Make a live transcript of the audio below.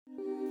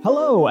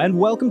Hello, and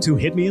welcome to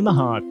Hit Me in the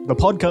Heart, the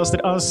podcast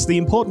that asks the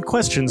important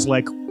questions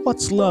like,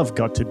 what's love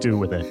got to do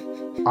with it?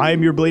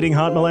 I'm your bleeding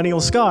heart millennial,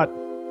 Scott.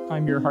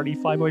 I'm your hearty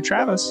flyboy,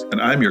 Travis. And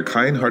I'm your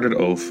kind-hearted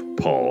oaf,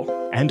 Paul.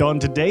 And on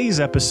today's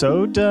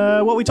episode,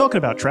 what are we talking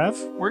about, Trav?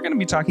 We're going to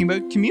be talking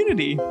about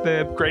Community,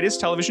 the greatest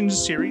television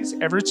series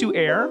ever to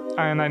air.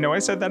 And I know I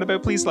said that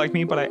about Please Like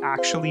Me, but I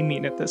actually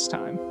mean it this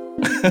time.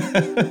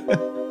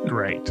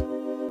 Great.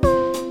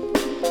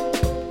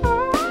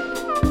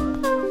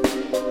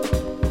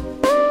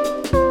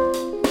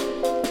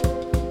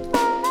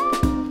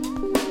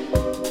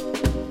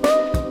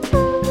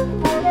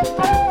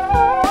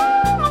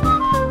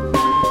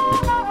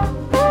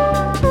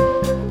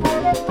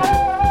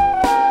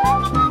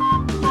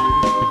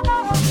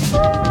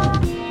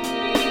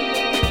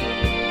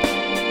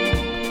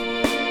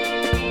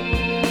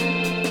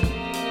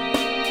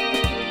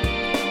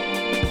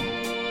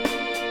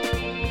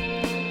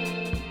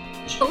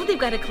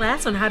 Got a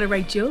class on how to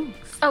write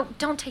jokes. Oh,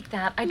 don't take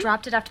that. I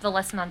dropped it after the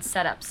lesson on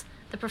setups.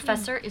 The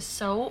professor is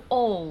so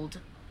old.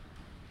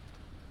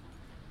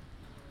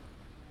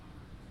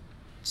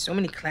 So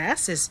many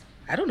classes.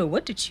 I don't know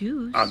what to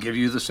choose. I'll give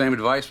you the same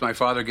advice my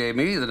father gave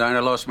me the night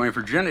I lost my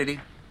virginity.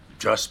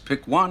 Just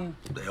pick one.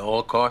 They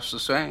all cost the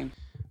same.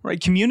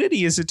 Right.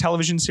 Community is a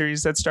television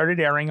series that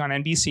started airing on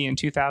NBC in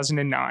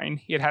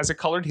 2009. It has a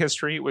colored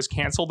history. It was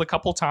canceled a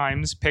couple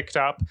times, picked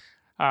up.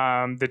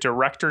 The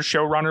director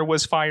showrunner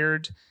was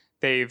fired.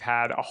 They've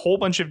had a whole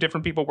bunch of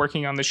different people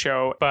working on the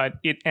show, but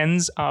it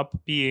ends up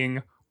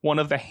being one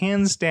of the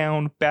hands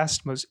down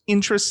best, most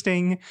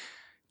interesting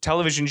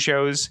television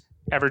shows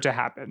ever to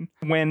happen.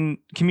 When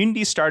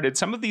Community started,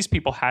 some of these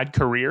people had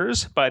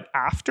careers, but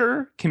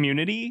after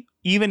Community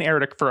even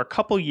aired for a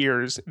couple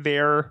years,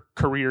 their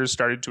careers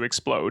started to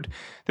explode.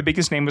 The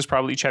biggest name was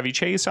probably Chevy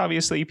Chase,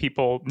 obviously.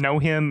 People know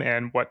him,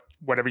 and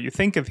whatever you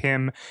think of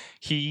him,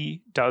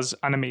 he does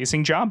an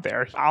amazing job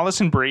there.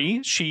 Alison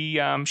Brie, she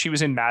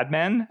was in Mad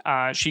Men.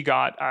 She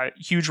got a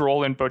huge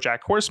role in BoJack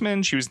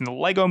Horseman. She was in the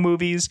Lego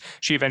movies.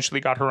 She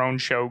eventually got her own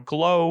show,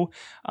 Glow.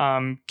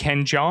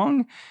 Ken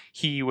Jeong,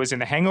 he was in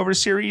the Hangover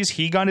series.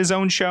 He got his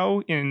own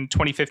show in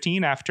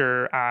 2015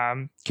 after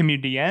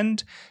Community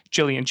End.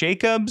 Jillian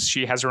Jacobs,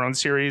 she has her own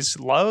series,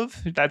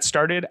 Love, that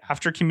started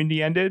after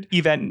Community ended.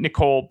 Yvette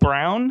Nicole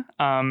Brown,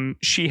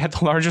 she had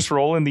the largest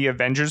role in the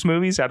Avengers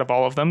movies out of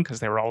all of them because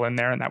they were all in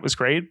there and that was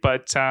great.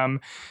 But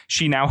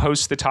she now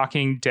hosts The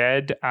Talking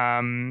Dead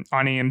on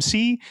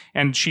AMC,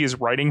 and she is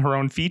writing her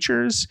own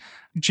features.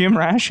 Jim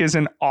Rash is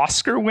an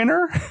Oscar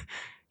winner.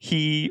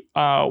 He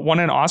won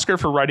an Oscar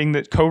for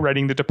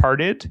co-writing The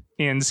Departed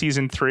in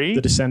season 3.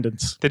 The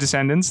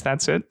Descendants,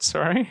 that's it,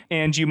 sorry.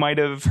 And you might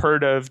have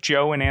heard of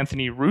Joe and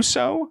Anthony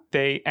Russo.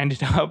 They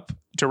ended up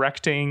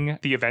directing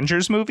the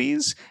Avengers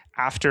movies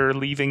after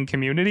leaving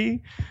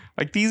Community.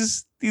 Like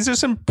these are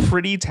some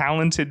pretty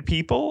talented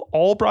people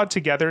all brought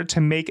together to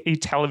make a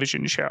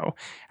television show.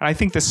 And I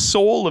think the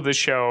soul of the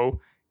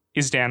show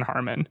is Dan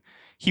Harmon.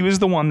 He was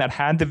the one that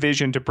had the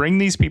vision to bring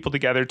these people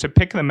together, to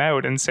pick them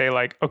out and say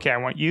like, okay, I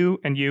want you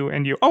and you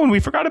and you. Oh, and we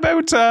forgot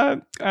about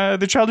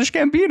the Childish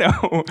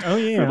Gambino. Oh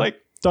yeah. Like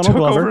Donald took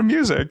Glover. over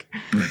music.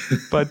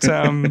 But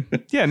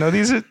yeah, no,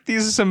 these are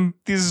some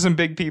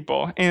big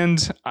people.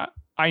 And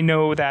I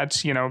know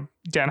that,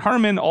 Dan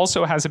Harmon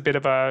also has a bit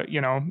of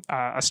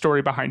a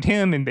story behind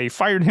him, and they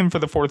fired him for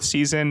the 4th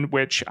season,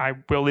 which I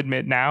will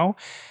admit now,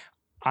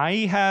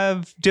 I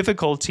have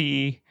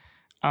difficulty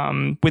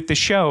with the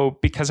show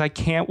because I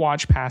can't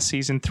watch past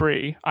season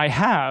 3.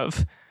 I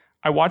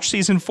watched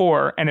season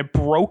 4 and it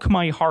broke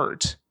my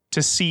heart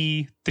to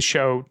see the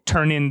show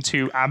turn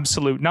into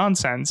absolute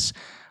nonsense.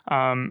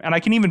 And I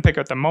can even pick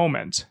out the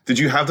moment. Did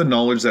you have the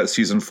knowledge that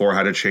season 4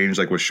 had to change,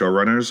 like with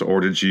showrunners, or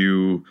did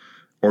you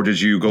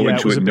go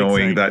into it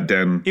knowing that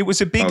Dan? It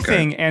was a big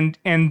thing,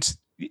 and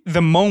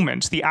the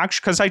moment,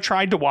 because I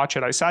tried to watch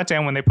it, I sat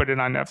down when they put it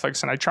on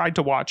Netflix and I tried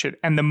to watch it.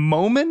 And the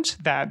moment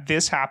that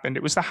this happened,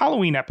 it was the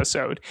Halloween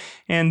episode.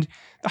 And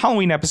the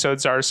Halloween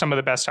episodes are some of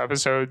the best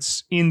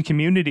episodes in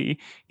Community.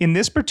 In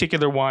this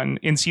particular one,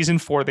 in season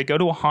 4, they go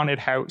to a haunted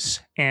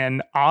house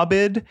and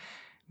Abed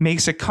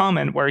makes a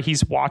comment where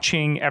he's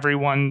watching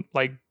everyone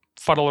like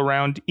fuddle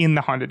around in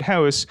the haunted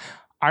house.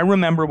 I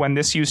remember when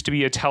this used to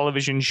be a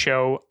television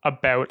show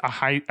about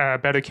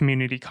a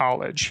community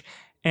college.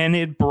 And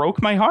it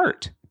broke my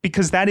heart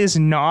because that is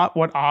not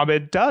what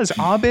Abed does.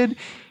 Abed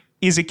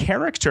is a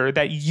character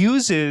that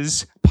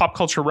uses pop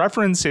culture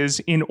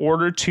references in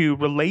order to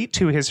relate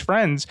to his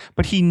friends,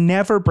 but he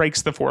never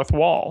breaks the fourth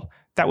wall.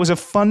 That was a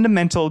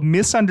fundamental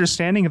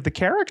misunderstanding of the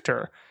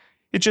character.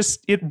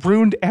 It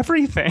ruined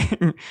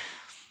everything.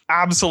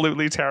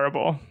 Absolutely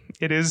terrible.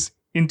 It is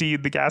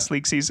indeed the gas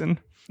leak season.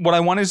 What I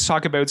wanted to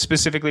talk about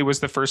specifically was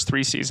the first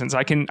 3 seasons.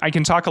 I can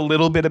talk a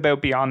little bit about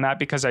beyond that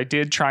because I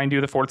did try and do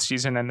the 4th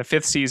season, and the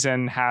 5th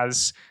season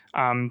has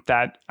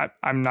that.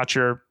 I'm not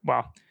sure.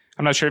 Well,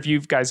 I'm not sure if you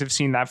guys have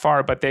seen that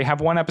far, but they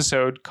have one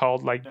episode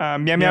called like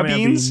Meow Meow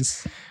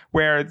Beans,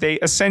 where they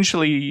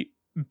essentially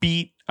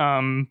beat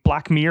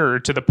Black Mirror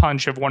to the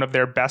punch of one of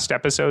their best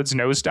episodes,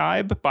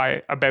 Nosedive,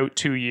 by about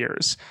 2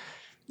 years.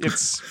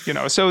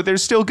 it's, so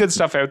there's still good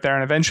stuff out there,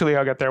 and eventually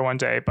I'll get there one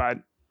day, but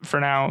for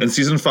now. And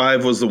season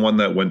 5 was the one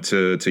that went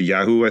to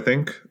Yahoo, I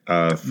think.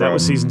 That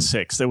was season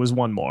 6. There was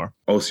one more.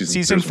 Oh,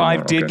 season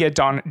 5 did get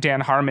Dan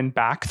Harmon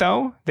back,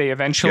 though. They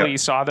eventually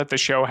saw that the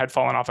show had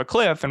fallen off a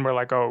cliff and were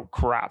like, oh,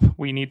 crap,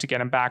 we need to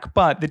get him back.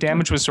 But the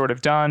damage was sort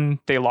of done.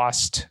 They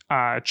lost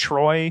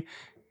Troy.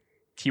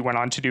 He went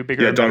on to do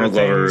bigger and better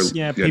things.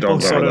 Yeah, people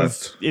sort of,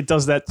 it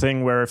does that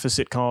thing where if a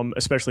sitcom,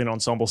 especially an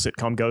ensemble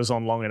sitcom, goes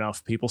on long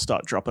enough, people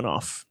start dropping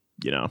off,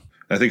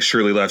 I think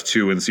Shirley left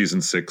too in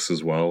season 6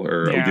 as well.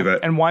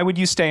 And why would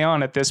you stay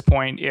on at this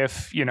point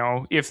if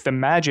the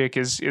magic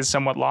is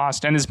somewhat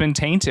lost and has been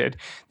tainted?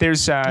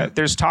 There's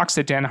talks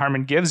that Dan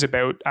Harmon gives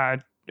about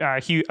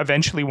he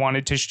eventually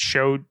wanted to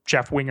show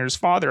Jeff Winger's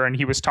father, and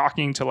he was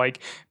talking to like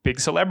big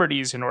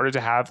celebrities in order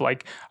to have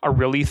like a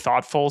really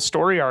thoughtful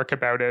story arc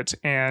about it,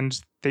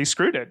 and they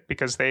screwed it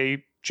because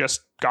they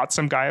just got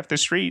some guy off the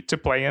street to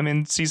play him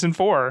in season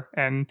 4,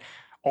 and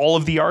all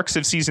of the arcs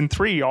of season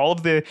 3, all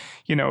of the,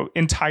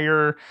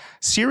 entire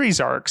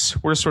series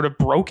arcs were sort of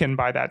broken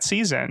by that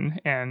season,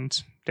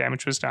 and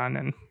damage was done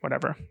and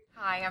whatever.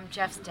 Hi, I'm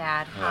Jeff's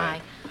dad.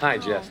 Hi. Hi,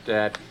 Jeff's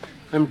dad.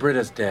 I'm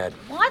Britta's dad.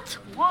 What?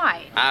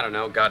 Why? I don't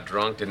know. Got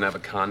drunk, didn't have a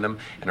condom,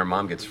 and her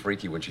mom gets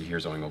freaky when she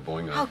hears Oingo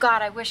Boingo. Oh,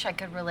 God, I wish I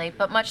could relate,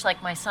 but much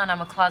like my son,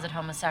 I'm a closet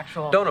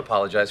homosexual. Don't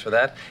apologize for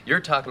that. You're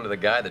talking to the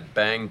guy that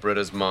banged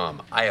Britta's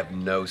mom. I have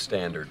no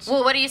standards.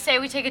 Well, what do you say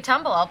we take a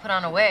tumble? I'll put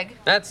on a wig.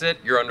 That's it.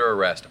 You're under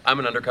arrest. I'm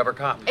an undercover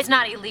cop. It's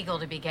not illegal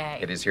to be gay.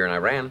 It is here in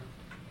Iran.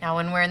 Now,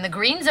 when we're in the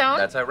green zone...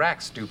 That's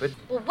Iraq, stupid.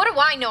 Well, what do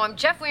I know? I'm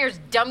Jeff Winger's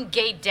dumb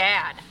gay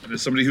dad.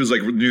 As somebody who's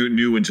like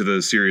new into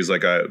the series,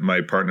 like my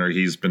partner,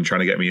 he's been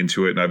trying to get me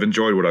into it, and I've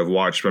enjoyed what I've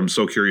watched. But I'm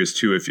so curious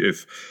too.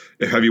 If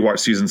have you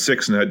watched season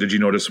 6? And did you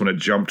notice when it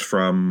jumped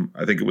from,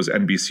 I think it was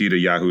NBC to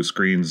Yahoo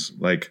screens?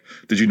 Like,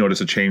 did you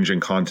notice a change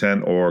in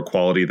content or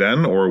quality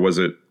then, or is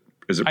it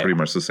pretty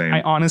much the same?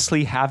 I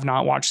honestly have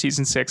not watched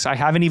season 6. I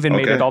haven't even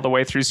made it all the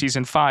way through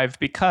season 5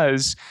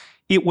 because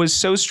it was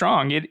so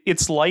strong.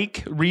 It's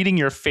like reading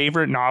your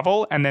favorite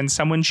novel and then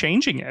someone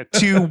changing it.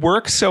 To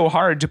work so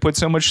hard to put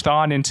so much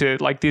thought into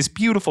like this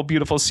beautiful,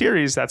 beautiful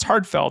series that's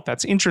heartfelt,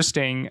 that's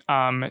interesting,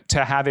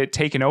 to have it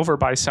taken over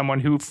by someone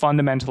who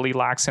fundamentally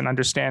lacks an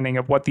understanding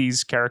of what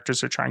these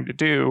characters are trying to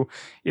do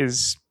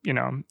is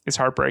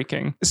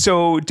heartbreaking.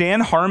 So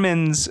Dan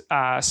Harmon's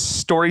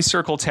story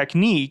circle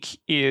technique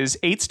is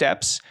 8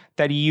 steps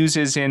that he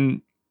uses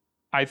in,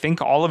 I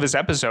think, all of his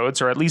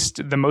episodes, or at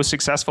least the most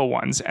successful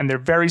ones. And they're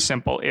very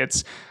simple.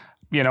 It's,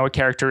 a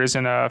character is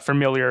in a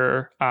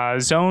familiar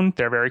zone.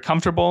 They're very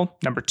comfortable.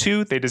 Number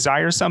 2, they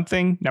desire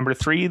something. Number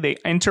 3, they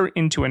enter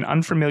into an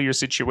unfamiliar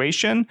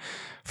situation.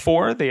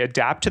 4, they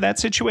adapt to that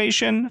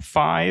situation.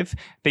 5,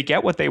 they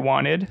get what they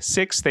wanted.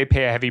 6, they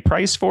pay a heavy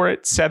price for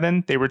it.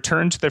 7, they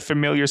return to their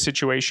familiar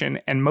situation.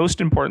 And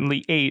most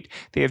importantly, 8,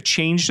 they have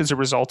changed as a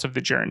result of the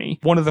journey.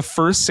 One of the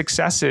first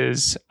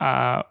successes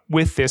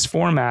with this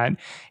format,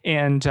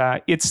 and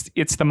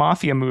it's the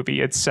Mafia movie.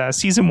 It's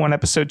season 1,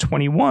 episode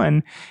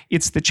 21.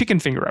 It's the chicken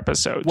finger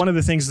episode. One of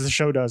the things the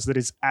show does that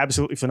is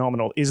absolutely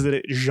phenomenal is that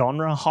it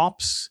genre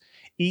hops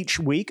each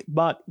week,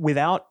 but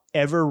without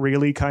ever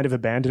really kind of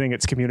abandoning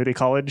its community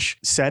college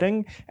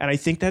setting. And I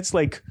think that's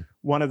like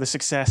one of the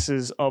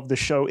successes of the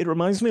show. It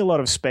reminds me a lot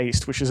of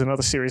Spaced, which is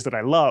another series that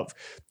I love,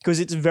 because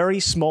it's very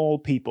small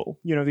people.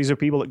 These are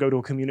people that go to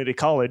a community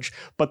college,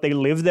 but they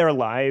live their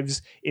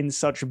lives in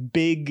such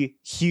big,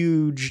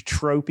 huge,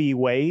 tropey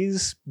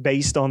ways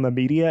based on the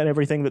media and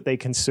everything that they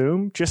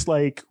consume, just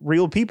like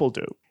real people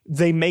do.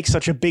 They make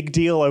such a big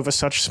deal over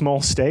such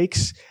small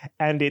stakes,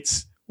 and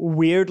it's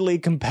weirdly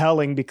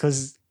compelling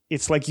because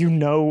it's like,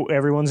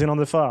 everyone's in on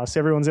the fuss,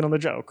 everyone's in on the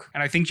joke.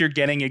 And I think you're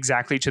getting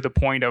exactly to the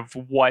point of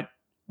what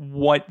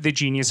the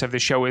genius of the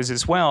show is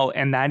as well.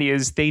 And that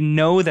is, they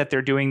know that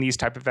they're doing these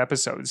type of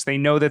episodes. They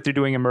know that they're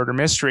doing a murder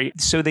mystery,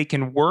 so they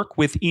can work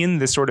within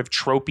the sort of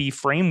tropey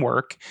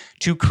framework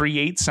to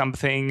create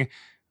something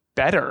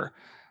better.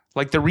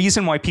 Like, the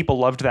reason why people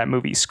loved that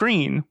movie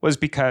Screen was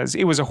because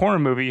it was a horror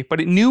movie,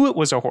 but it knew it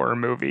was a horror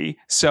movie.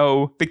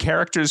 So the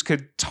characters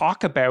could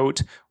talk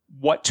about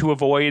what to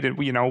avoid and,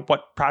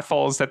 what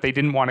pratfalls that they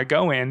didn't want to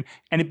go in.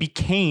 And it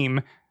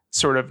became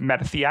sort of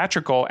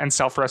meta-theatrical and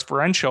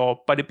self-referential,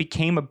 but it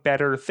became a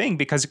better thing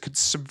because it could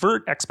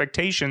subvert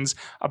expectations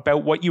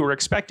about what you were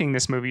expecting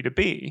this movie to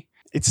be.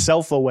 It's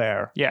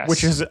self-aware, yes,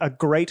 which is a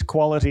great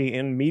quality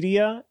in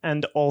media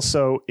and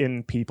also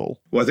in people.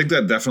 Well, I think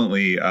that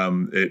definitely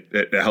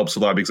it helps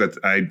a lot because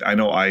I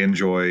know I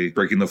enjoy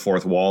breaking the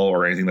fourth wall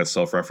or anything that's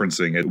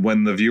self-referencing.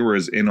 When the viewer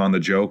is in on the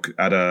joke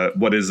at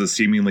what is a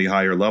seemingly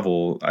higher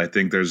level, I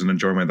think there's an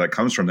enjoyment that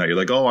comes from that. You're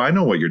like, oh, I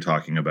know what you're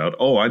talking about.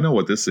 Oh, I know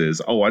what this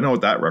is. Oh, I know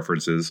what that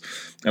reference is.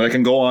 And I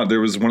can go on. There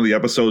was one of the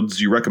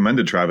episodes you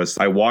recommended, Travis.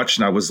 I watched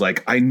and I was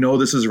like, I know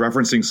this is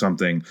referencing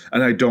something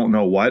and I don't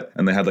know what.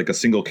 And they had like a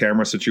single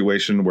camera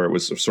situation where it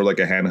was sort of like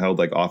a handheld,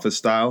 like Office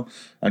style.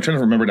 I'm trying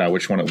to remember now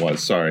which one it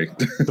was. Sorry.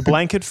 The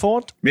blanket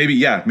fort?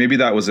 Maybe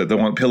that was it. The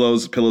one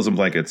pillows and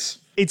blankets.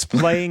 It's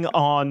playing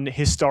on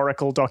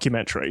historical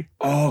documentary.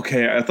 Oh,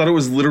 okay. I thought it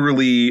was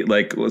literally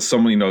like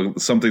something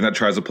that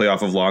tries to play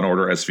off of Law and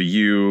Order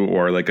SVU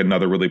or like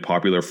another really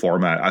popular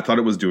format. I thought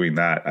it was doing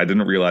that. I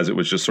didn't realize it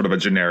was just sort of a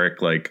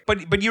generic like.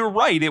 But you're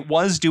right. It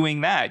was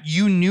doing that.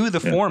 You knew the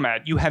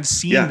format. You have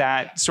seen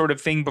that sort of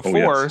thing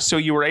before, so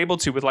you were able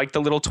to, with like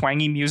the little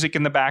twangy music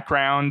in the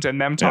background and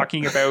them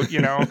talking about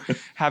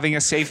having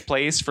a safe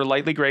place for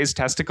lightly grazed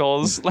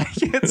testicles. Like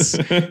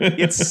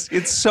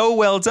it's so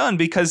well done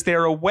because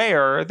they're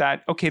aware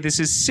that, okay, this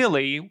is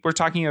silly. We're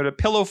talking about a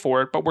pillow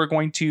fort, but we're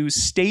going to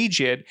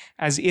stage it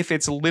as if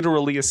it's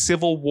literally a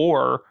Civil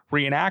War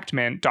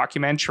reenactment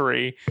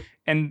documentary.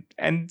 And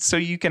so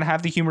you can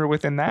have the humor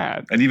within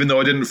that. And even though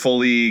I didn't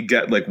fully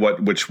get like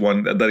which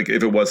one, like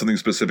if it was something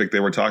specific they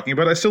were talking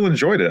about, I still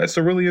enjoyed it. I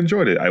still really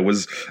enjoyed it. I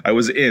was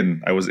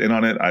in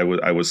on it. I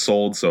was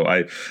sold. So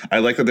I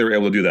like that they were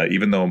able to do that,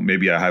 even though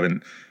maybe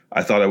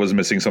I thought I was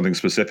missing something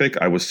specific.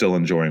 I was still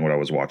enjoying what I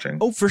was watching.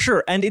 Oh, for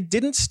sure. And it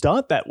didn't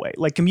start that way.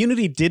 Like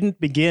Community didn't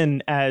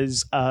begin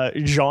as a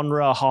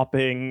genre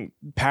hopping,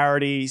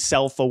 parody,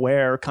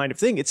 self-aware kind of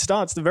thing. It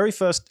starts, the very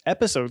first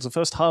episodes, the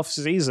first half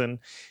season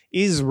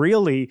is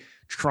really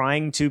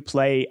trying to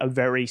play a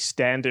very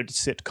standard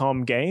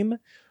sitcom game,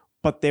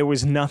 but there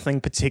was nothing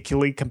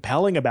particularly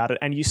compelling about it.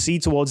 And you see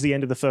towards the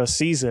end of the first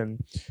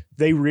season,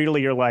 they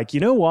really are like,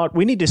 you know what?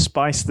 We need to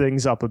spice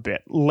things up a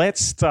bit.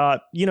 Let's start,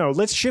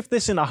 let's shift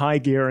this into high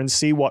gear and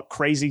see what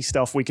crazy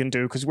stuff we can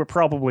do, because we're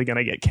probably going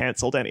to get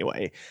canceled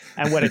anyway.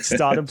 And when it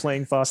started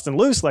playing fast and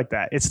loose like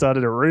that, it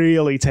started to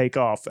really take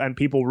off and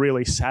people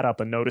really sat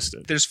up and noticed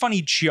it. There's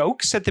funny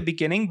jokes at the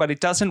beginning, but it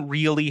doesn't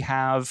really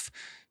have...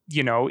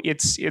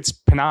 it's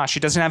panache. It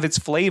doesn't have its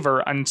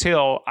flavor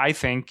until, I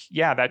think,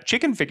 that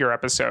chicken figure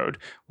episode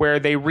where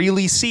they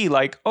really see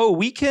like, oh,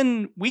 we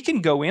can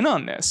go in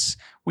on this.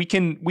 We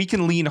can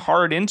lean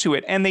hard into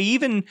it. And they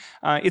even,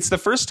 it's the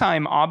first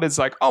time Abed's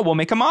like, oh, we'll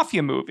make a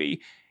mafia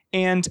movie.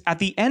 And at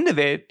the end of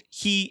it,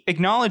 he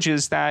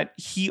acknowledges that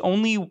he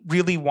only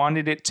really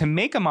wanted it to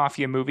make a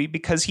mafia movie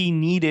because he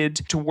needed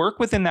to work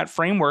within that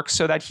framework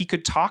so that he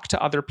could talk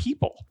to other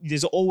people.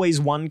 There's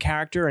always one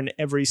character in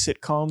every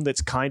sitcom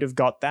that's kind of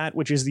got that,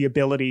 which is the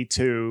ability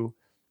to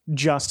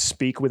just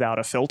speak without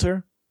a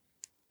filter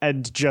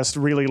and just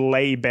really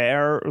lay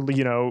bare,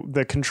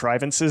 the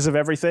contrivances of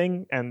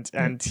everything.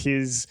 And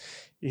his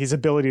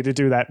ability to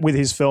do that with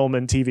his film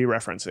and TV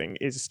referencing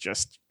is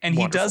just and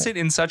wonderful. He does it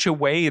in such a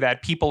way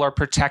that people are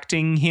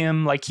protecting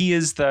him. Like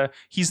he's the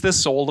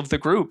soul of the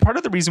group. Part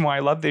of the reason why I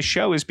love this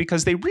show is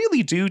because they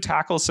really do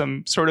tackle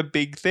some sort of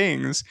big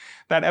things.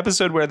 That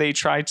episode where they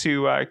try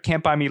to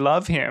Can't Buy Me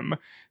Love him,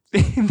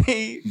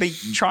 they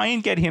try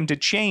and get him to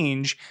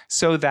change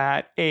so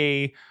that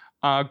a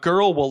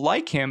girl will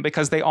like him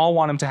because they all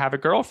want him to have a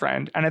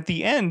girlfriend. And at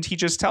the end, he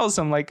just tells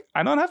them, like,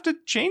 I don't have to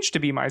change to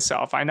be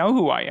myself. I know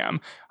who I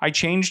am. I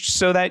changed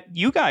so that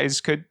you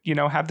guys could,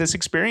 have this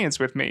experience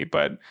with me.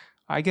 But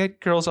I get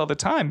girls all the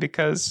time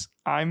because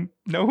I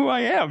know who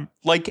I am.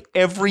 Like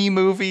every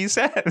movie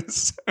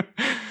says.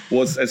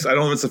 Well, I don't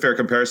know if it's a fair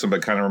comparison, but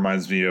it kind of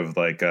reminds me of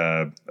like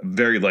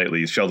very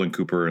lightly Sheldon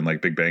Cooper and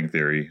like Big Bang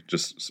Theory.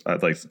 Just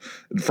like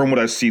from what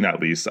I've seen, at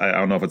least. I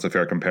don't know if it's a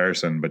fair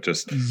comparison, but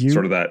just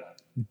sort of that.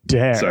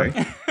 Dare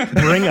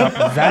bring up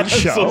that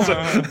show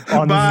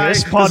on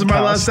this podcast. This is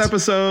my last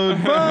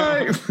episode.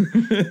 Bye.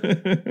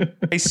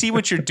 I see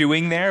what you're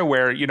doing there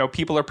where,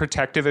 people are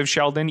protective of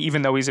Sheldon,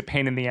 even though he's a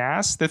pain in the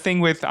ass. The thing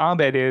with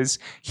Abed is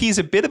he's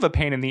a bit of a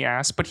pain in the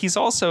ass, but he's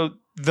also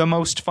the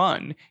most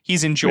fun.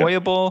 He's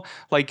enjoyable. Yeah.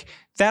 Like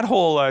that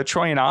whole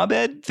Troy and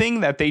Abed thing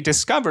that they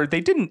discovered,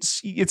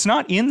 it's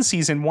not in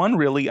season 1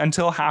 really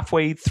until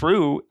halfway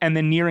through and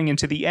then nearing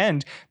into the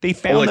end. They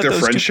found that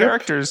those two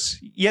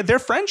characters, their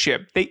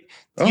friendship,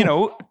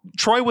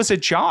 Troy was a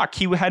jock.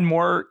 He had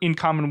more in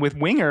common with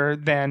Winger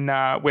than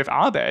with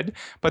Abed,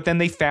 but then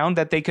they found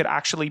that they could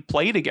actually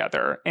play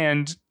together.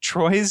 And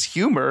Troy's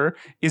humor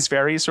is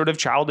very sort of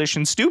childish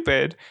and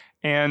stupid.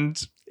 And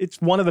it's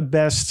one of the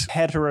best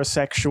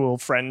heterosexual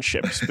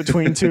friendships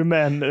between two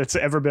men that's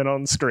ever been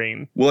on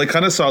screen. Well, I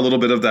kind of saw a little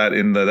bit of that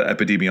in the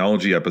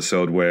epidemiology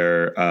episode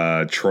where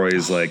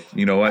Troy's like,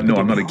 you know what? No,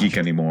 I'm not a geek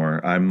anymore.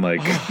 I'm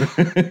like,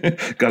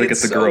 got to get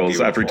the girls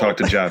after he talked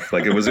to Jeff.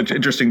 Like it was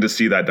interesting to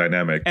see that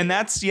dynamic. And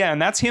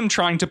that's him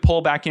trying to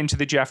pull back into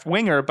the Jeff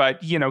Winger.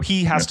 But,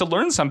 he has to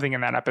learn something in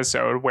that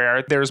episode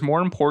where there's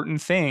more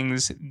important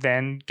things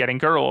than getting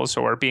girls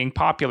or being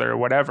popular or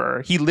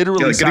whatever. He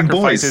literally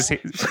sacrifices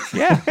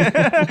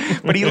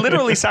but he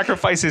literally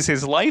sacrifices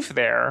his life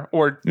there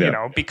or,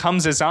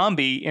 becomes a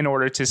zombie in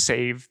order to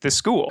save the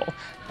school.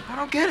 I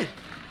don't get it.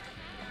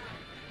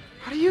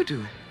 How do you do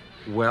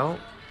it? Well,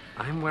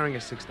 I'm wearing a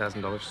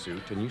 $6,000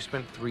 suit, and you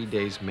spent 3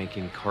 days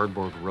making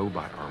cardboard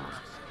robot armor.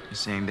 You're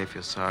saying they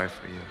feel sorry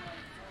for you.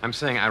 I'm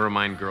saying I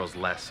remind girls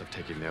less of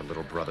taking their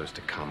little brothers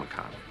to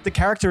Comic-Con. The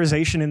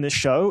characterization in this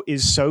show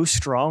is so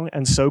strong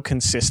and so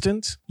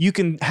consistent. You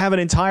can have an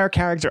entire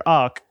character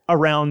arc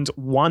around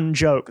one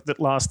joke that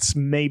lasts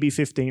maybe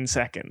 15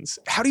 seconds?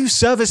 How do you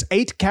service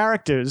 8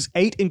 characters,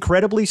 8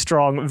 incredibly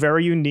strong,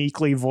 very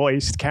uniquely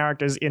voiced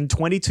characters in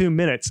 22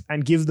 minutes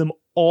and give them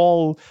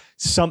all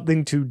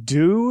something to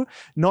do,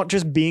 not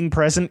just being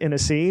present in a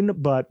scene,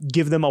 but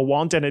give them a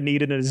want and a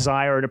need and a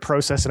desire and a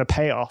process and a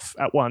payoff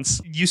at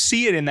once? You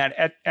see it in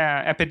that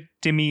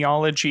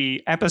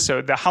epidemiology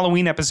episode, the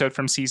Halloween episode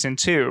from season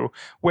 2,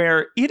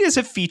 where it is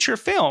a feature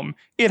film.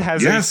 It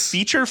has a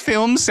feature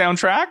film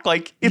soundtrack.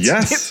 Like,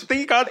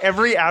 they got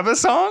every ABBA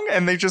song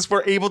and they just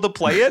were able to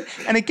play it.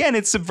 And again,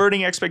 it's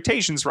subverting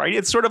expectations, right?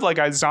 It's sort of like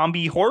a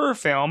zombie horror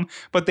film,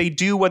 but they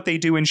do what they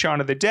do in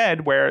Shaun of the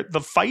Dead, where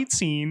the fight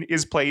scene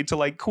is played to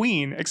like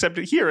Queen, except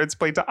here it's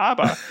played to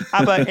ABBA.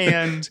 ABBA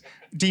and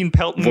Dean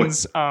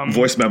Pelton's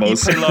voice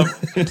memos Eat, Pray, Love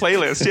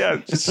playlist. Yeah,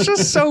 it's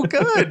just so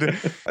good.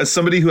 As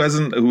somebody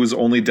who's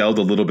only delved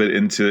a little bit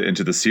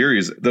into the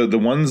series, the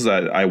ones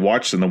that I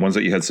watched and the ones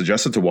that you had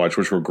suggested to watch,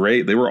 which were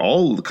great, they were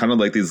all kind of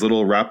like these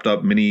little wrapped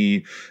up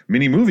mini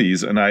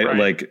movies. And I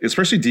like,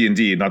 especially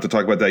D&D, not to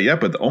talk about that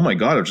yet, but oh my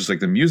God, it was just like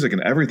the music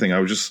and everything. I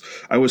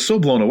was so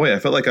blown away. I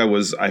felt like I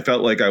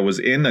was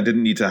in. I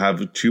didn't need to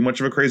have too much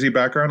of a crazy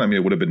background. I mean,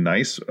 it would have been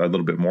nice a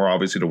little bit more,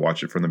 obviously, to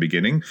watch it from the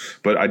beginning,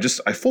 but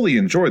I fully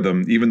enjoyed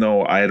them. Even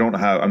though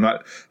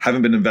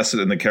haven't been invested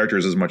in the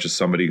characters as much as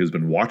somebody who's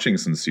been watching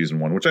since season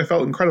 1, which I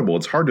felt incredible.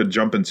 It's hard to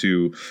jump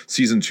into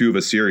season 2 of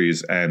a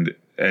series and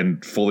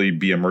fully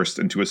be immersed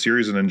into a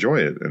series and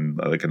enjoy it and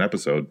like an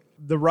episode.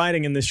 The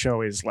writing in this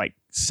show is like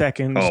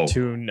second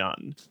to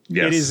none.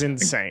 Yes, it is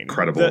insane.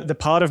 Incredible. The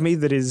part of me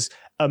that is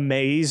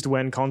amazed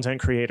when content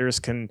creators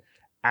can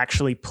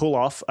actually pull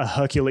off a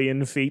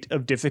Herculean feat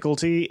of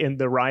difficulty in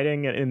the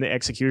writing and in the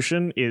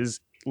execution is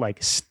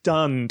like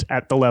stunned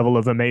at the level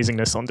of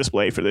amazingness on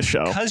display for this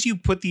show. Because you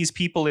put these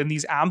people in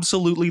these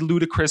absolutely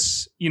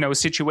ludicrous,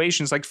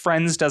 situations, like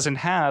Friends doesn't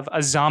have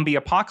a zombie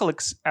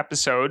apocalypse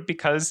episode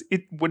because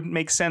it wouldn't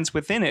make sense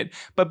within it.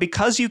 But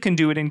because you can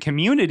do it in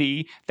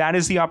Community, that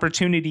is the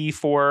opportunity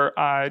for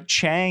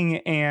Chang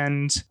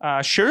and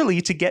Shirley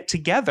to get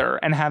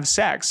together and have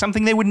sex,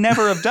 something they would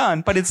never have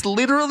done, but it's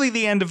literally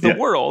the end of the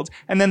world.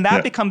 And then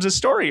that becomes a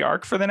story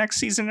arc for the next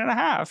season and a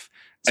half.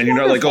 It's you're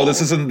wonderful. not like, oh,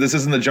 this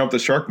isn't the jump the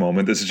shark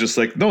moment. This is just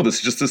like, no, this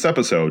is just this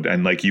episode,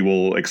 and like you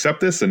will accept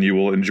this and you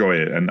will enjoy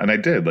it. And I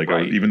did, like,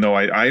 even though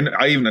I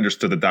even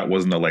understood that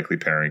wasn't a likely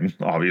pairing,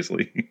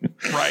 obviously.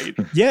 Right.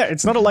 Yeah,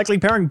 it's not a likely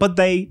pairing, but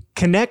they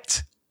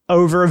connect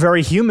over a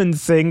very human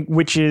thing,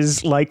 which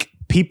is like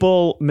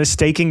people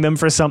mistaking them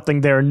for something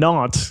they're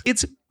not.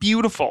 It's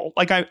beautiful.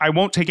 Like I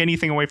won't take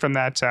anything away from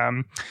that.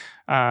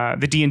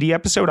 The D&D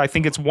episode. I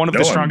think it's one of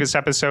the strongest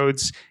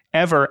episodes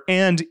ever,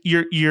 and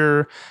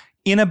you're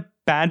in a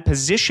bad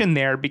position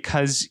there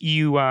because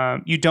you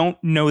don't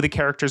know the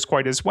characters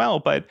quite as well,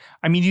 but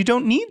I mean, you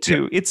don't need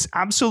to. It's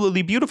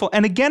absolutely beautiful.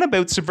 And again,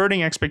 about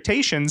subverting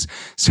expectations.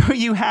 So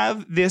you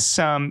have this,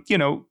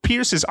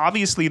 Pierce is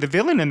obviously the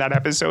villain in that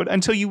episode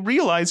until you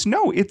realize,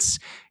 no, it's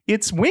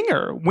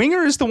Winger.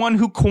 Winger is the one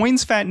who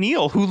coins Fat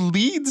Neil, who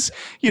leads,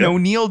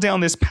 Neil down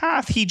this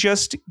path. He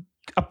just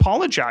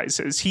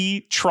apologizes.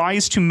 He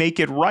tries to make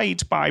it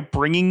right by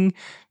bringing,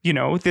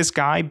 this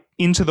guy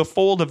into the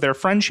fold of their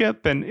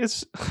friendship, and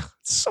it's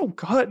so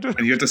good.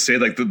 And you have to say,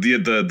 like,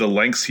 the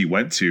lengths he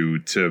went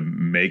to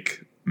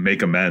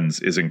make amends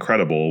is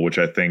incredible, which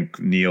I think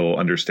Neil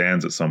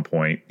understands at some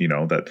point,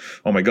 that,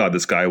 oh my God,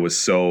 this guy was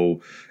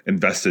so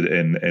invested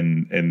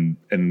in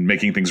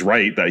making things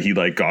right that he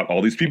like got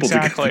all these people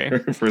together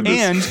for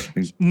this.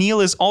 And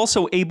Neil is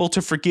also able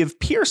to forgive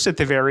Pierce at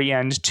the very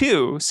end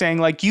too, saying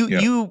like,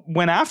 you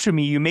went after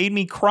me, you made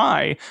me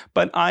cry,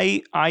 but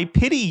I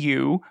pity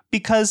you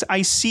because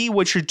I see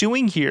what you're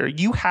doing here.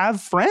 You have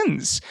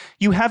friends.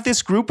 You have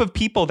this group of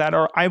people that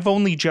I've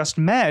only just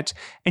met,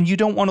 and you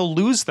don't want to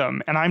lose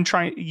them. And I'm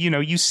trying,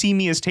 you see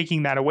me as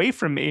taking that away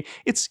from me.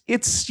 It's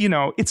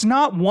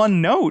not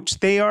one note.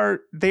 They are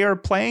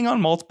playing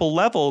on multiple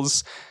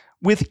levels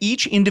with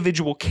each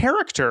individual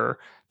character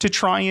to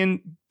try and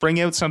bring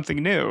out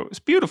something new. It's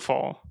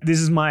beautiful. This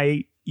is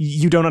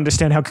you don't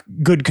understand how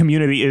good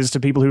Community is to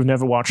people who've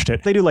never watched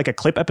it. They do like a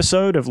clip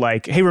episode of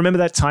like, hey, remember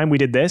that time we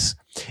did this?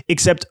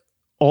 Except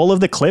all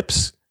of the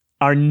clips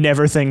are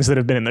never things that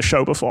have been in the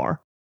show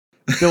before.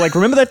 They're like,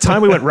 remember that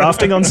time we went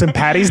rafting on St.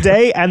 Patty's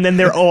Day? And then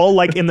they're all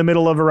like in the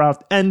middle of a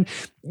raft. And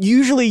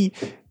usually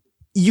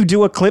you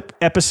do a clip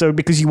episode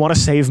because you want to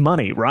save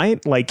money,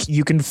 right? Like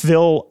you can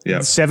fill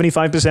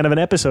 75% of an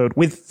episode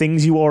with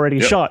things you already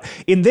shot.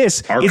 In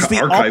this, it's the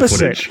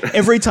opposite.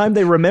 Every time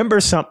they remember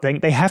something,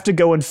 they have to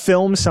go and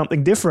film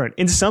something different.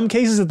 In some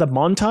cases at the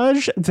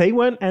montage, they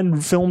went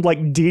and filmed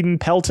like Dean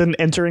Pelton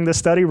entering the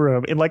study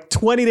room in like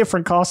 20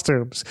 different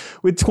costumes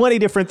with 20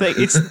 different things.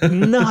 It's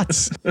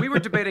nuts. We were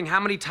debating how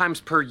many times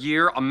per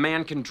year a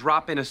man can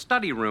drop in a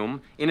study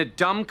room in a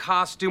dumb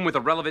costume with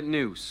irrelevant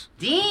news.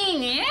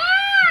 Dean, yeah!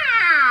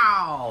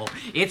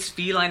 It's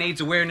Feline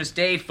AIDS Awareness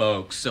Day,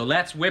 folks, so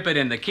let's whip it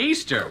in the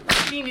keister.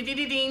 Ding, ding,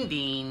 ding,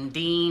 ding,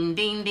 ding,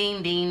 ding,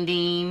 ding, ding,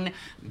 ding.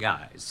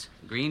 Guys,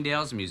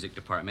 Greendale's music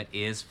department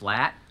is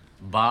flat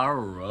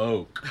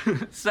Baroque.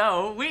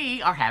 So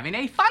we are having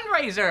a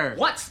fundraiser.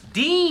 What's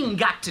Dean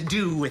got to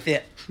do with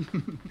it?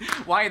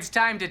 Why, it's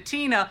time to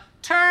Tina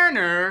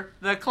Turner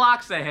the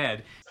clocks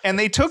ahead. And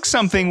they took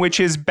something which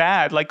is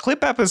bad, like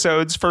clip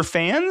episodes for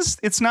fans.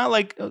 It's not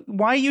like,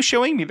 why are you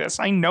showing me this?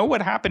 I know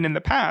what happened in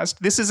the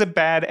past. This is a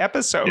bad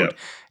episode. Yep.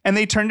 And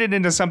they turned it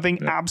into something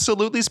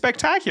absolutely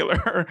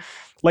spectacular.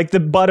 Like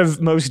the butt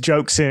of most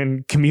jokes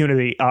in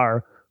Community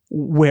are,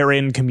 we're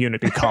in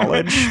community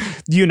college.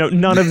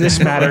 None of this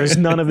matters.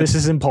 None of this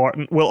is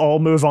important. We'll all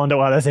move on to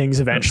other things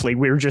eventually.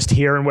 We're just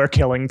here and we're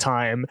killing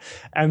time.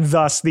 And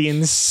thus the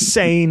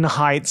insane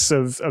heights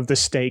of the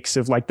stakes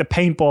of like the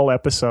paintball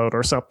episode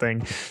or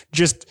something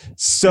just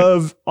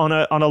serve on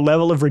a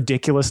level of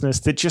ridiculousness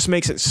that just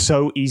makes it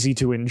so easy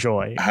to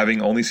enjoy.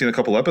 Having only seen a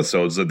couple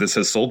episodes, that this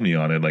has sold me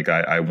on it. Like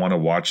I want to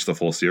watch the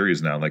full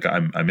series now. Like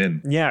I'm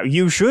in. Yeah,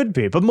 you should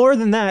be. But more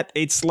than that,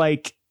 it's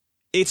like,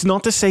 it's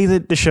not to say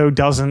that the show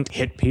doesn't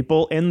hit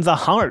people in the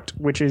heart,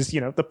 which is,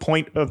 the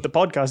point of the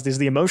podcast is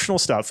the emotional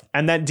stuff.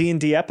 And that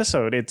D&D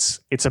episode,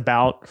 it's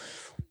about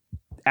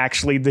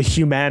actually the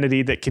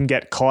humanity that can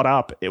get caught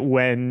up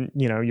when,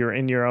 you're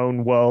in your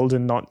own world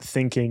and not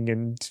thinking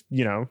and,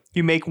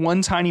 You make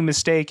one tiny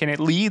mistake and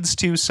it leads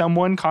to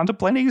someone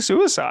contemplating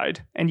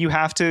suicide. And you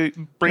have to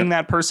bring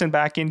that person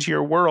back into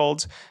your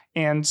world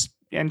and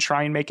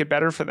try and make it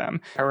better for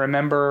them. I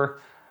remember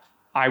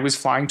I was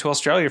flying to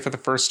Australia for the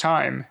first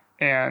time.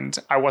 And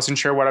I wasn't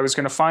sure what I was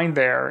going to find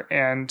there.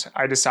 And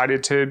I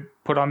decided to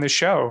put on this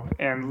show.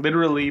 And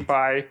literally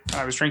I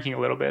was drinking a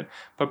little bit,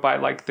 but by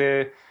like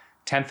the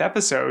 10th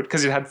episode,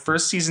 because it had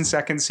first season,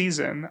 second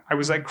season, I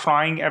was like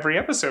crying every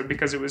episode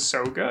because it was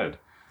so good.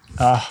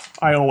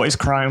 I always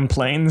cry on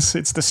planes.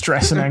 It's the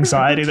stress and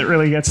anxiety that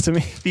really gets to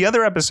me. The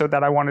other episode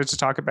that I wanted to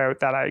talk about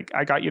that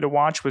I got you to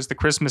watch was the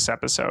Christmas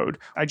episode.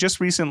 I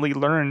just recently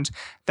learned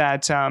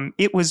that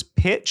it was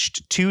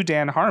pitched to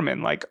Dan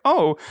Harmon. Like,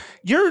 oh,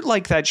 you're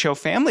like that show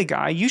Family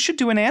Guy. You should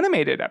do an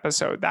animated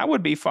episode. That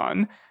would be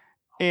fun.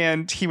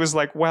 And he was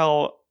like,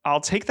 well,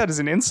 I'll take that as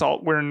an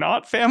insult. We're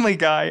not Family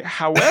Guy.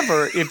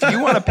 However, if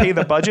you want to pay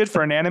the budget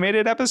for an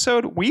animated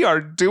episode, we are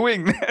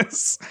doing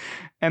this.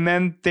 And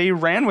then they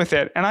ran with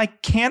it. And I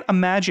can't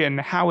imagine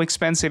how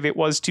expensive it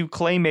was to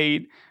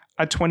claymate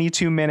a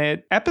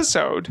 22-minute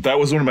episode. That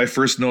was one of my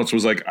first notes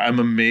was like, I'm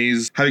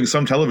amazed having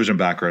some television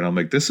background. I'm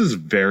like, this is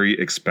very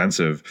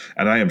expensive.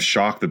 And I am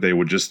shocked that they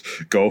would just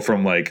go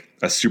from like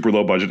a super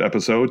low budget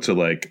episode to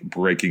like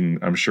breaking,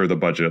 I'm sure, the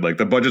budget. Like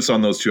the budgets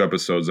on those two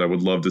episodes, I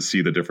would love to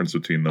see the difference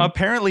between them.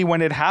 Apparently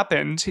when it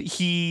happened,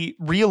 he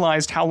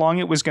realized how long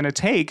it was going to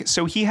take.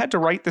 So he had to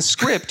write the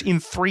script in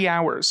 3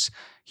 hours.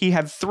 He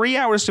had 3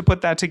 hours to put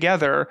that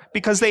together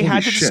because they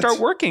had to start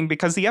working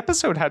because the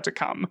episode had to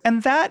come.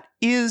 And that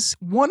is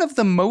one of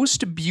the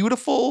most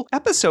beautiful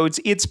episodes.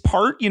 It's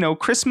part,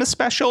 Christmas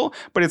special,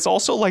 but it's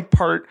also like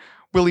part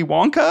Willy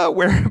Wonka,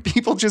 where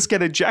people just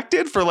get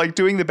ejected for like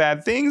doing the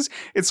bad things.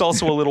 It's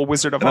also a little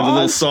Wizard of Oz. And the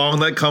little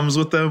song that comes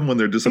with them when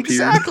they're disappeared.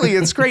 Exactly.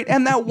 It's great.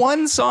 And that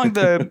one song,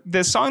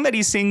 the song that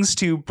he sings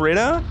to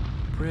Britta.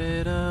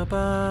 Britta,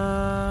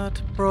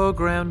 but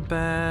programmed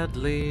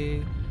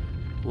badly.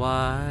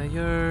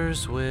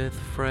 Wires with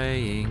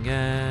fraying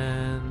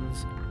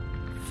ends,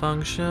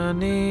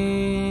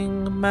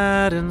 functioning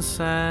mad and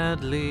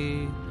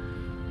sadly,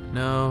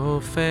 no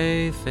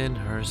faith in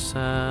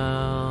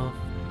herself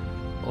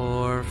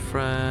or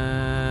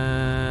friends.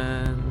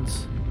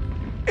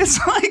 It's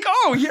like,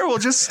 oh, here, we'll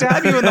just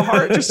stab you in the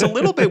heart just a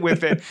little bit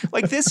with it.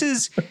 Like, this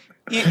is,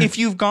 if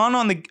you've gone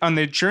on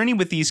the journey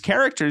with these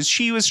characters,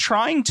 she was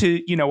trying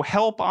to,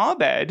 help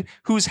Abed,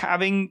 who's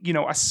having,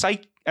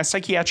 a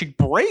psychiatric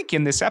break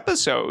in this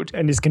episode.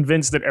 And is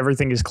convinced that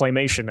everything is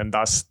claymation and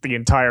thus the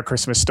entire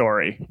Christmas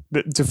story.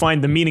 To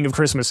find the meaning of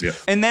Christmas. Yeah.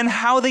 And then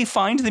how they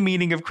find the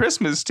meaning of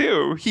Christmas,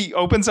 too. He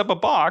opens up a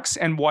box,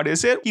 and what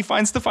is it? He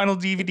finds the final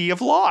DVD of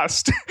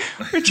Lost,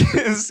 which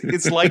is,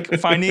 it's like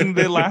finding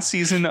the last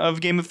season of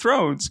Game of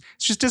Thrones.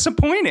 It's just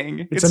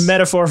disappointing. It's a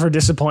metaphor for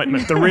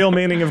disappointment. The real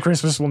meaning of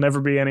Christmas will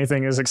never be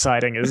anything as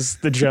exciting as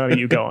the journey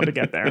you go on to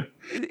get there.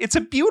 It's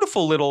a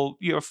beautiful little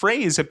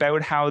phrase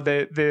about how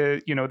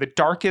the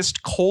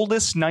darkest,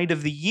 coldest night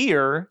of the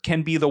year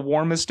can be the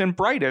warmest and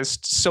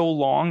brightest so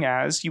long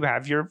as you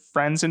have your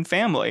friends and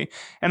family.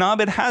 And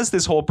Abed has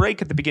this whole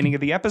break at the beginning of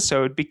the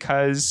episode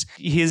because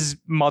his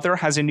mother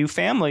has a new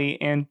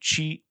family and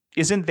she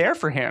isn't there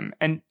for him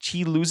and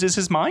he loses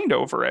his mind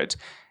over it.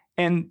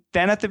 And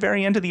then at the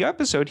very end of the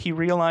episode, he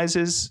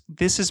realizes,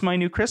 this is my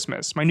new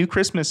Christmas. My new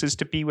Christmas is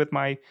to be with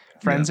my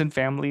friends and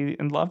family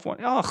and loved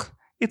ones. Oh,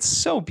 it's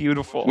so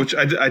beautiful. Which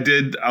I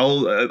did.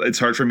 It's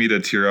hard for me to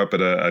tear up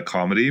at a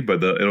comedy,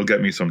 but it'll get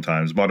me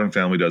sometimes. Modern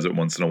Family does it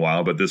once in a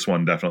while, but this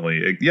one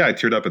definitely, I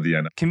teared up at the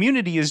end.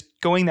 Community is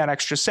going that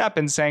extra step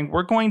and saying,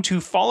 we're going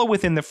to follow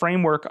within the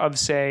framework of,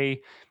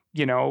 say,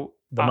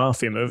 The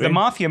Mafia movie. The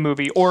Mafia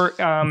movie. Or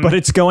but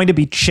it's going to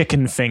be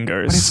chicken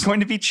fingers. But it's going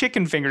to be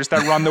chicken fingers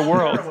that run the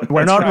world.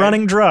 We're not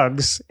running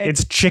drugs.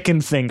 It's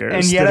chicken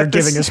fingers that are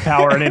giving us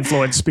power and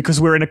influence because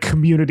we're in a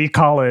community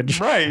college.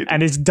 Right.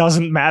 And it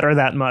doesn't matter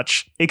that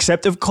much.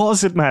 Except of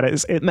course it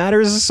matters. It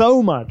matters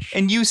so much.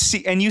 And you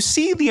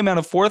see the amount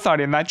of forethought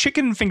in that.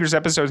 Chicken fingers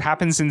episode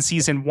happens in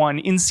season 1.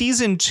 In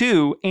season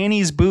 2,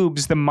 Annie's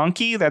boobs, the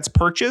monkey that's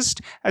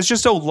purchased as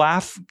just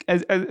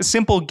a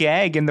simple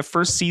gag in the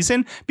first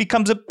season,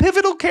 becomes a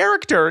pivotal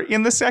character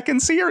in the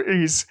second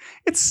series.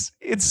 It's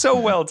so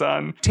well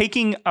done.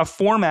 Taking a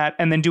format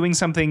and then doing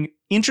something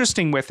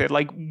interesting with it,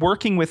 like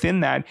working within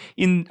that.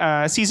 In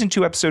season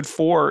 2, episode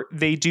 4,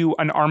 they do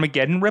an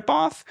Armageddon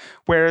ripoff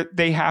where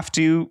they have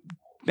to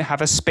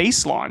have a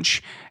space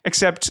launch,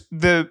 except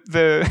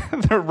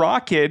the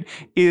rocket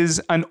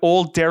is an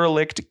old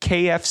derelict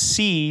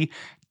KFC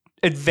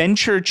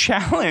adventure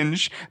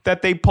challenge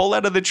that they pull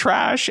out of the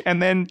trash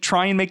and then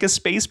try and make a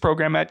space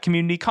program at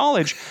community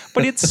college.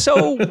 But it's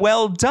so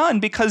well done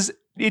because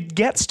it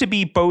gets to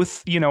be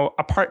both,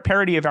 a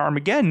parody of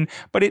Armageddon,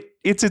 but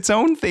it's its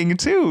own thing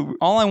too.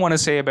 All I want to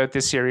say about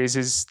this series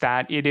is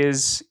that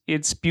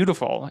it's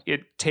beautiful.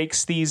 It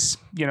takes these,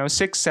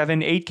 6,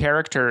 7, 8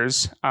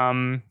 characters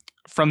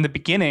from the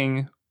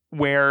beginning,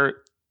 where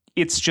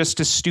it's just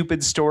a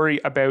stupid story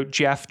about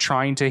Jeff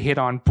trying to hit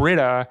on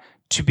Britta,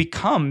 to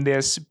become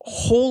this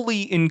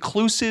wholly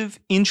inclusive,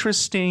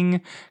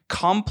 interesting,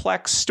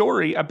 complex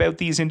story about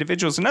these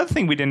individuals. Another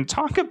thing we didn't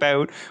talk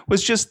about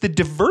was just the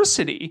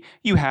diversity.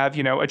 You have,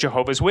 a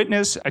Jehovah's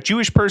Witness, a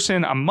Jewish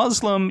person, a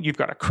Muslim, you've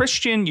got a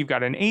Christian, you've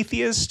got an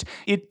atheist.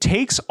 It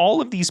takes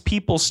all of these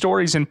people's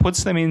stories and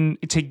puts them in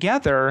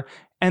together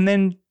and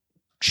then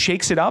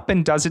shakes it up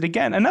and does it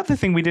again. Another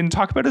thing we didn't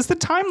talk about is the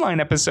timeline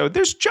episode.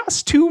 There's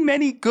just too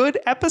many good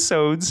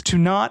episodes to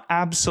not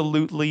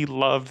absolutely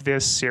love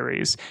this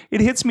series. It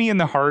hits me in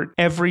the heart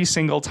every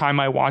single time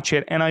I watch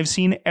it, and I've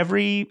seen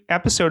every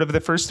episode of the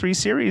first 3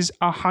 series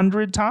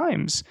 100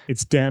 times.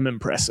 It's damn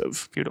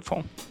impressive.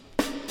 Beautiful.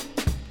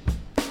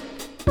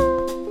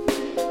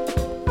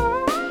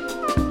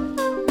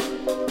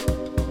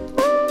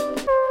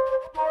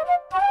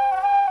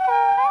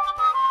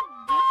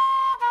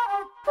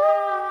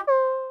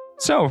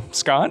 So,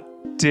 Scott,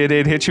 did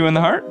it hit you in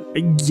the heart?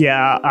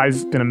 Yeah,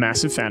 I've been a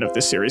massive fan of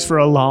this series for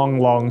a long,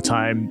 long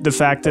time. The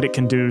fact that it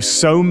can do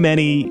so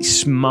many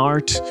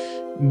smart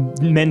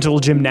mental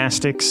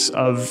gymnastics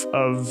of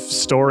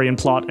story and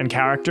plot and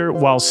character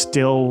while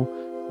still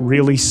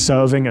really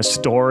serving a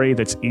story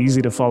that's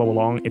easy to follow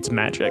along, it's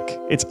magic.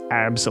 It's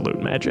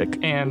absolute magic.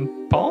 And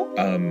Paul?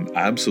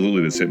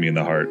 Absolutely, this hit me in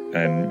the heart,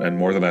 and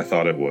more than I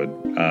thought it would.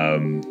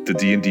 The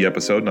D&D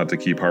episode, not to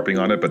keep harping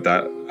on it, but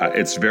that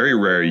it's very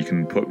rare you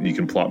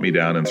can plot me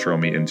down and throw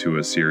me into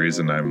a series,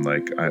 and I'm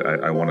like,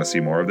 I want to see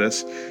more of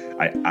this.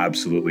 I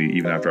absolutely,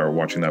 even after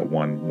watching that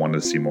one,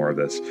 wanted to see more of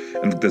this.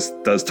 And this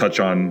does touch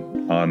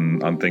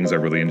on things I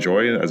really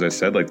enjoy, as I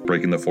said, like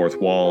breaking the fourth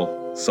wall,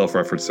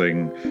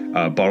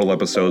 self-referencing, bottle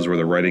episodes where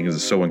the writing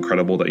is so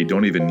incredible that you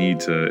don't even need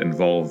to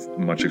involve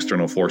much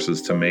external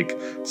forces to make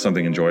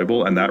something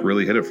enjoyable, and that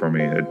really hit it for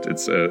me.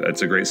 It's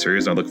a great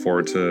series, and I look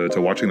forward to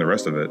watching the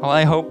rest of it. Well,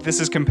 I hope this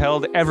has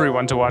compelled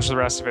everyone to watch the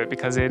rest of it,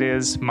 because it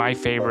is my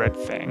favorite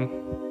thing.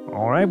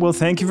 All right, well,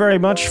 thank you very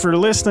much for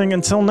listening.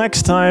 Until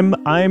next time,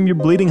 I'm your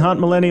bleeding hot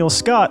millennial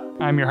Scott.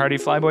 I'm your hardy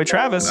flyboy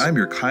Travis. And I'm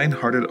your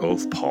kind-hearted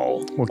oaf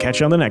Paul. We'll catch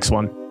you on the next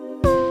one.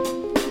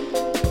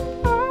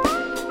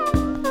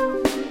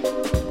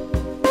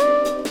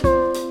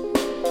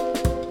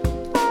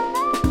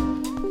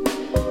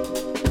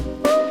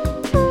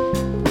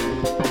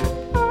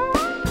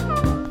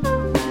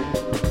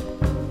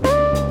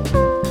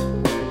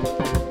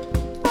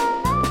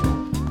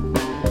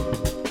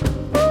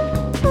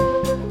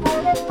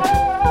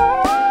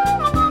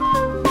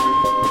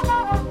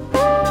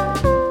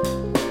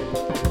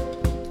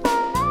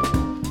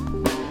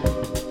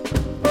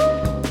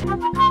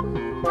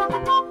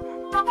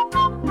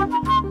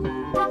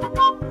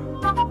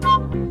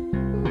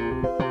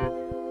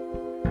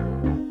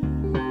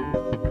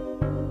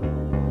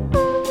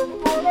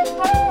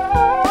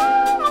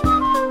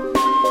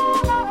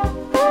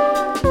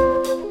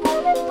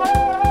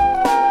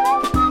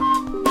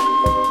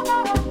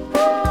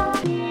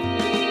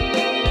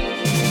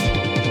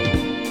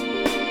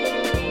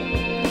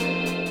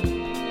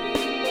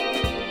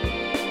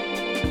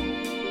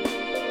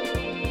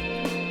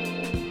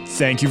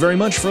 Thank you very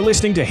much for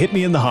listening to Hit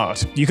Me in the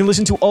Heart. You can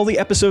listen to all the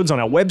episodes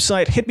on our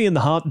website,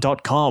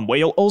 hitmeintheheart.com, where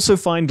you'll also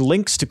find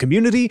links to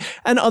community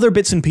and other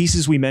bits and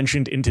pieces we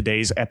mentioned in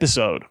today's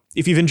episode.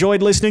 If you've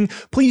enjoyed listening,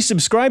 please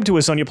subscribe to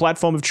us on your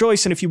platform of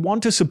choice, and if you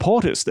want to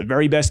support us, the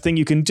very best thing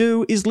you can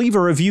do is leave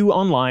a review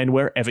online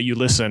wherever you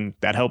listen.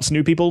 That helps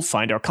new people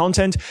find our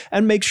content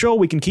and make sure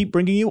we can keep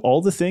bringing you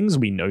all the things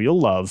we know you'll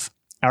love.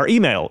 Our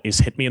email is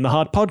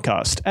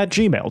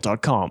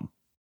hitmeintheheartpodcast@gmail.com.